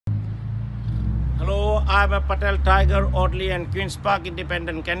I'm a Patel Tiger, Audley and Queen's Park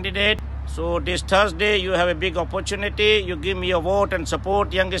independent candidate. So this Thursday, you have a big opportunity. You give me your vote and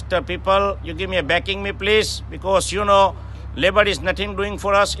support youngster people. You give me a backing me, please, because Labour is nothing doing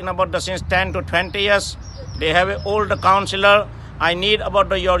for us in about since 10 to 20 years. They have an old councillor. I need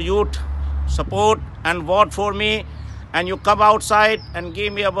about your youth support and vote for me. And you come outside and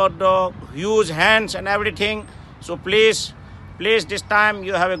give me about the huge hands and everything. So please, this time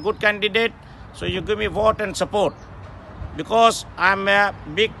you have a good candidate. So you give me vote and support, because I'm a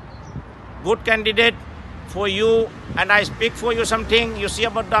big, good candidate for you, and I speak for you something. You see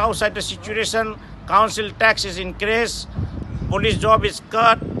about the outside the situation, council tax is increased, police job is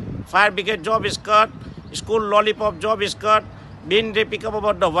cut, fire brigade job is cut, school lollipop job is cut, being they pick up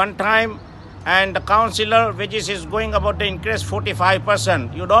about the one time, and the councillor wages is going about the increase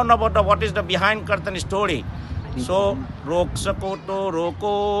 45%. You don't know about the what is the behind curtain story. So रोक सको तो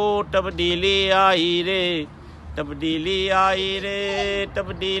रोको, तब्दीली आई रे, तब्दीली आई रे,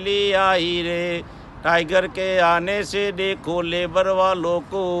 तब्दीली आई रे, टाइगर के आने से देखो लेबर वालों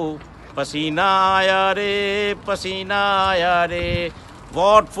को पसीना आया रे, पसीना आया रे.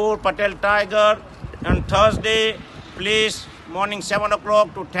 Vote for Patel Tiger on Thursday, please, morning 7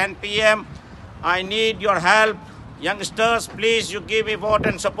 o'clock to 10 p.m. I need your help. Youngsters, please, you give me vote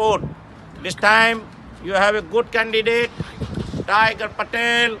and support. This time, you have a good candidate, Tiger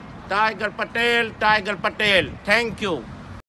Patel, Tiger Patel, Tiger Patel. Thank you.